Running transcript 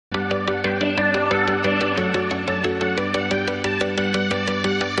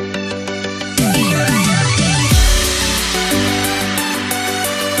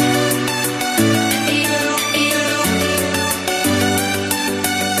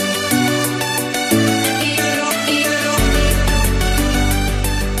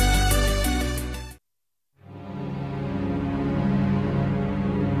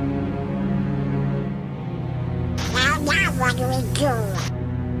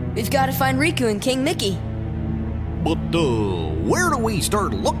We've got to find Riku and King Mickey. But, where do we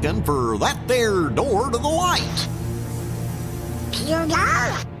start looking for that there door to the light? You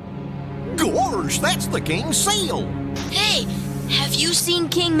know? Gosh, that's the king's seal! Hey, have you seen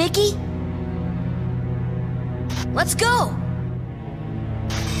King Mickey? Let's go!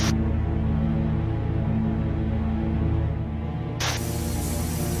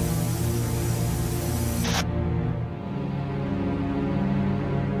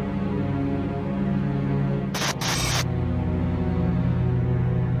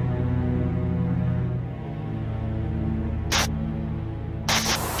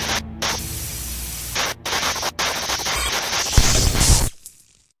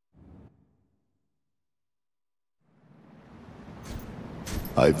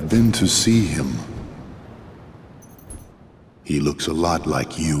 I've been to see him. He looks a lot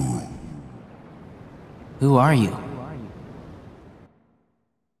like you. Who are you?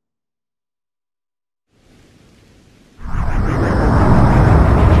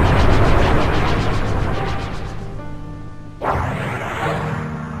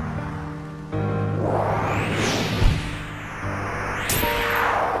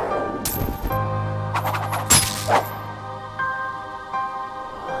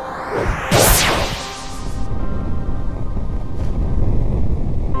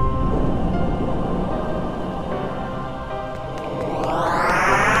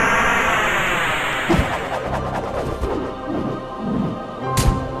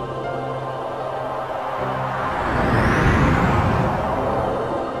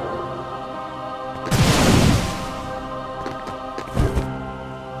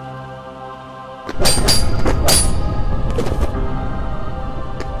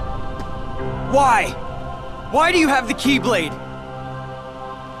 Why? Why do you have the Keyblade?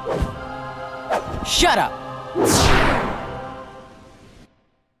 Shut up!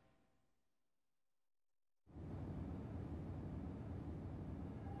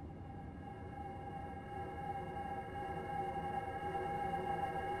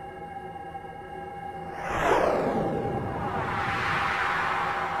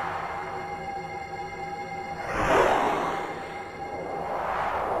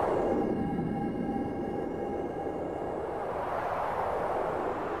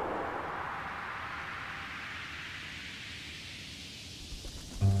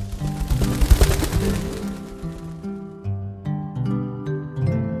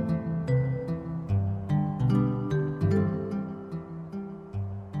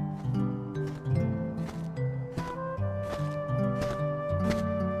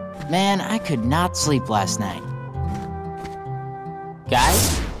 Man, I could not sleep last night.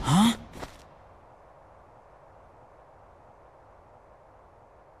 Guys? Huh?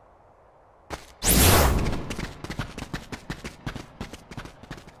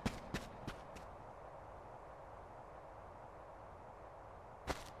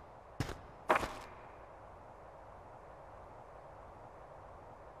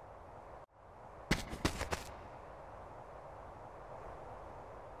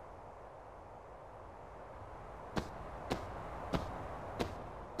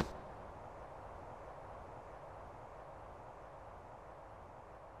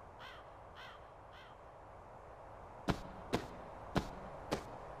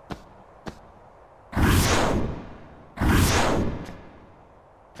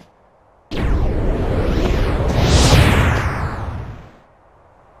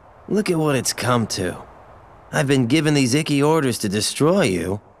 Look at what it's come to. I've been given these icky orders to destroy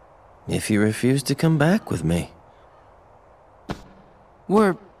you if you refuse to come back with me.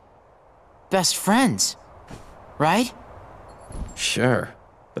 We're best friends, right? Sure,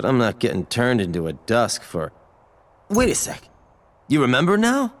 but I'm not getting turned into a dusk for... Wait a sec. You remember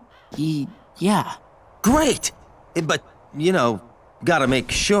now? Yeah. Great! But, you know, gotta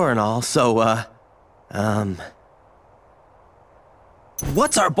make sure and all, so,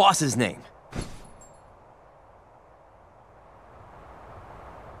 what's our boss's name?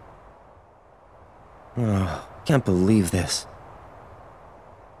 Oh, can't believe this.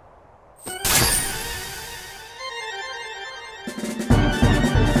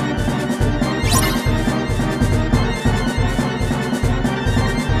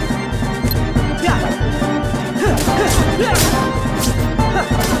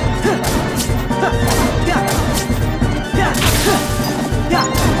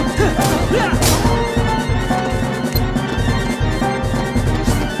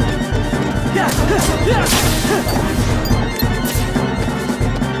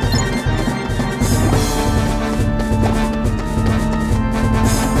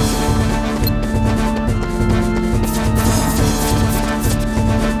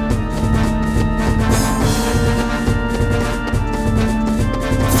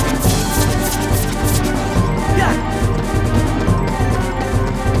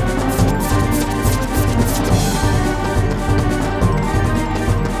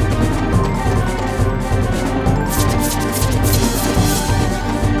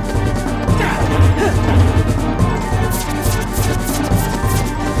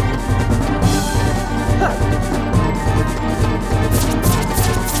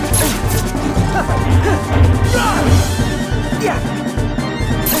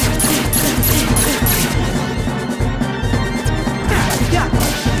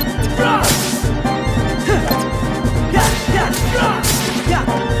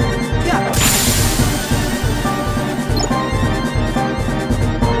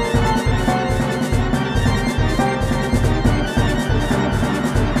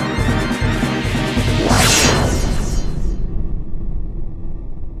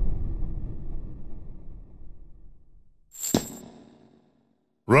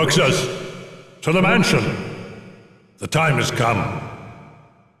 Roxas, to the mansion. The time has come.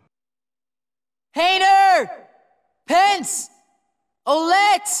 Hayner! Pence!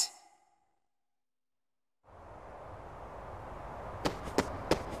 Olette!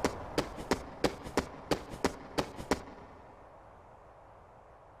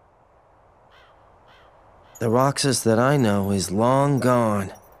 The Roxas that I know is long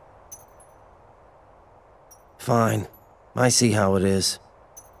gone. Fine. I see how it is.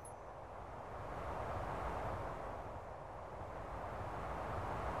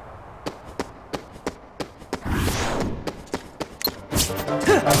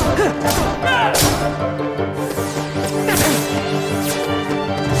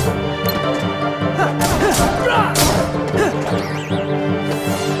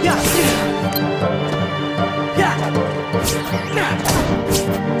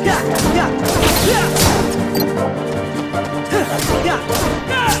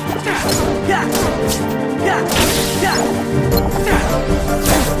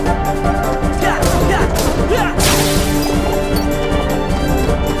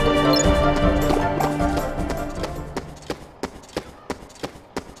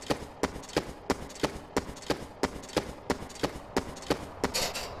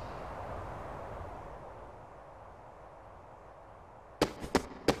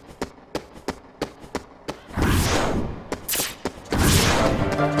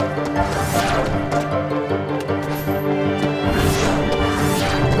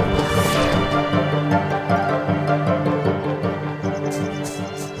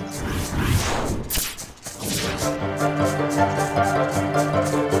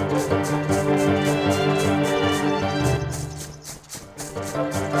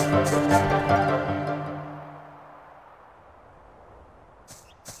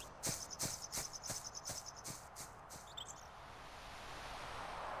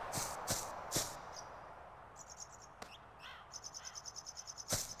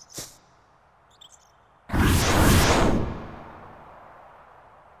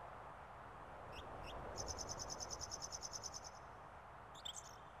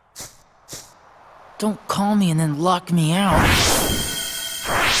 Don't call me and then lock me out.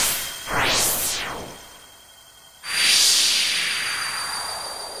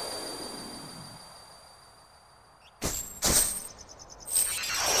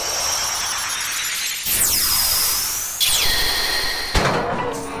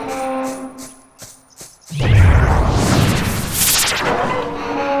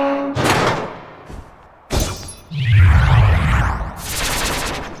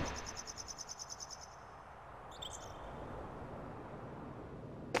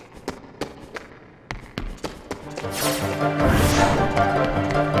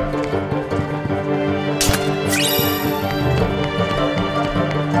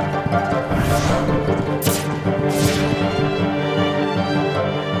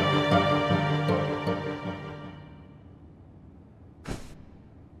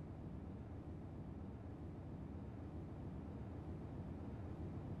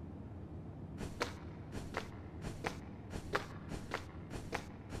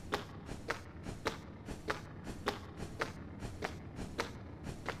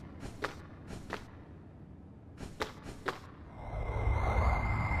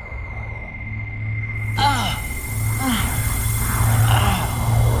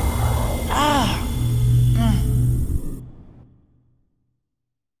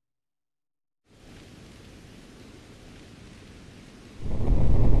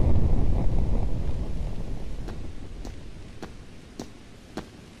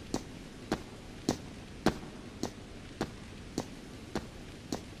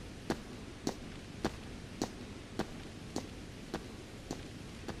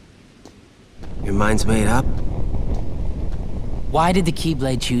 Your mind's made up? Why did the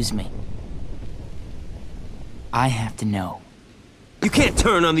Keyblade choose me? I have to know. You can't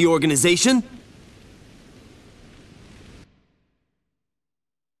turn on the organization!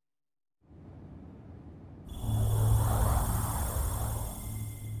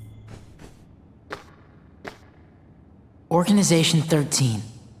 Organization 13.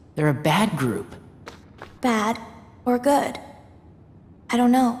 They're a bad group. Bad or good? I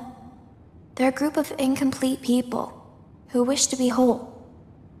don't know. They're a group of incomplete people who wish to be whole.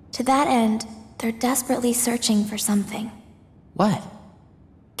 To that end, they're desperately searching for something. What?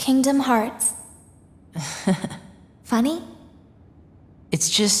 Kingdom Hearts. Funny? It's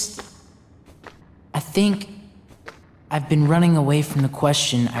just... I think I've been running away from the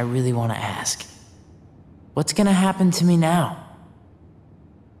question I really want to ask. What's gonna happen to me now?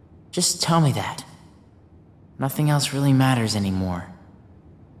 Just tell me that. Nothing else really matters anymore.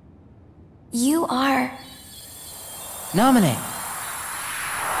 You are... Nominate.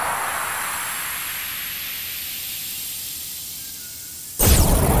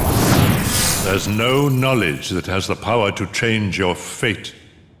 There's no knowledge that has the power to change your fate.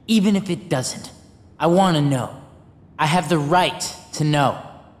 Even if it doesn't, I want to know. I have the right to know.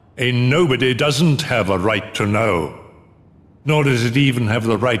 A nobody doesn't have a right to know. Nor does it even have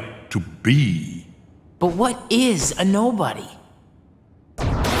the right to be. But what is a nobody?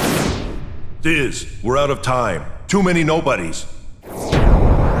 Diz, we're out of time. Too many nobodies.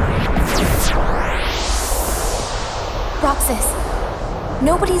 Roxas,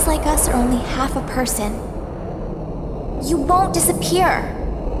 nobodies like us are only half a person. You won't disappear.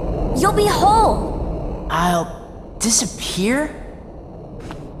 You'll be whole. I'll disappear?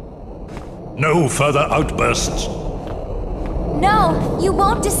 No further outbursts. No, you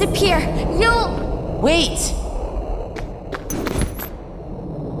won't disappear. You'll... Wait!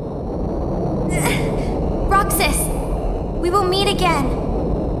 Roxas, we will meet again.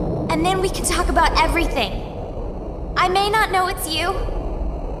 And then we can talk about everything. I may not know it's you,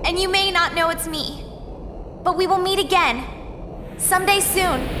 and you may not know it's me. But we will meet again. Someday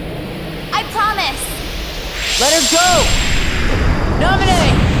soon. I promise. Let her go!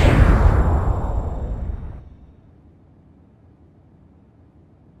 Nominate!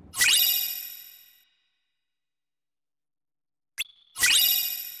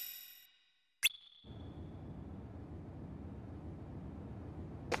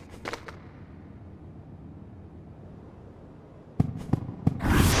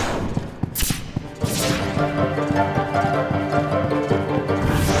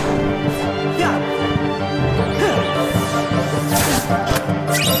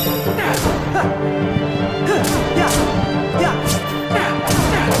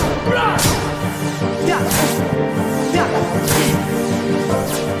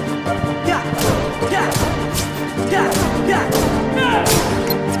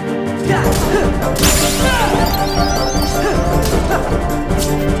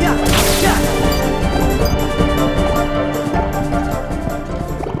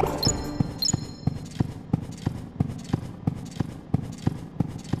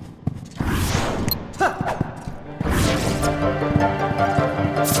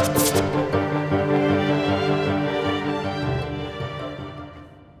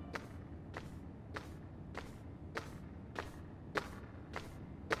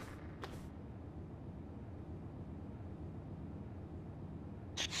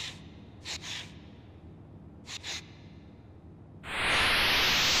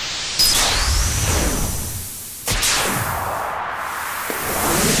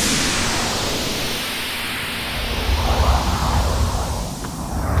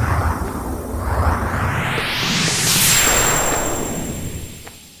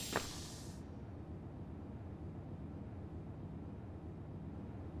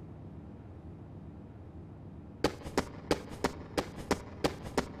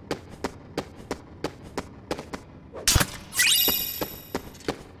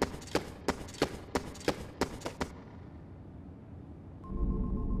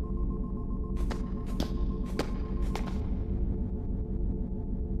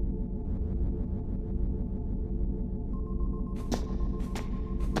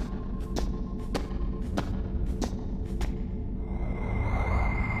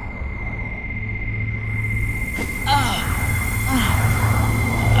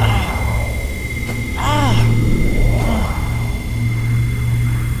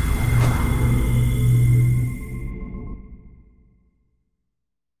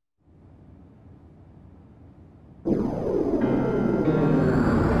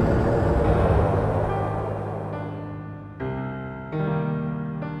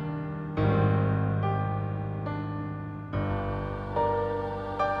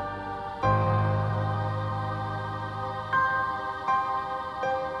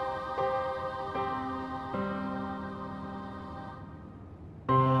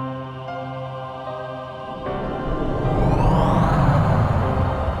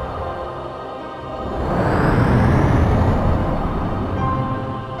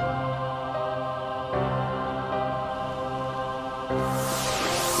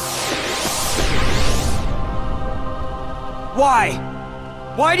 Why?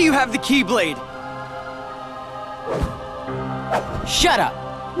 Why do you have the Keyblade? Shut up!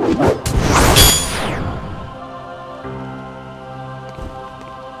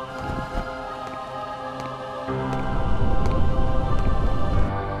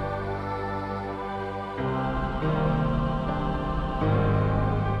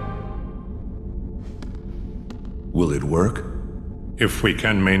 Will it work? If we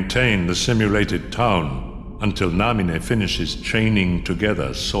can maintain the simulated town until Namine finishes chaining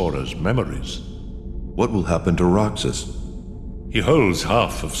together Sora's memories. What will happen to Roxas? He holds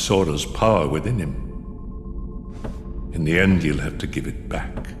half of Sora's power within him. In the end, he'll have to give it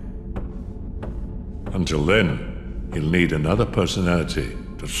back. Until then, he'll need another personality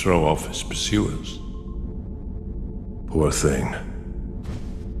to throw off his pursuers. Poor thing.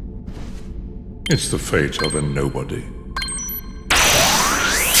 It's the fate of a nobody.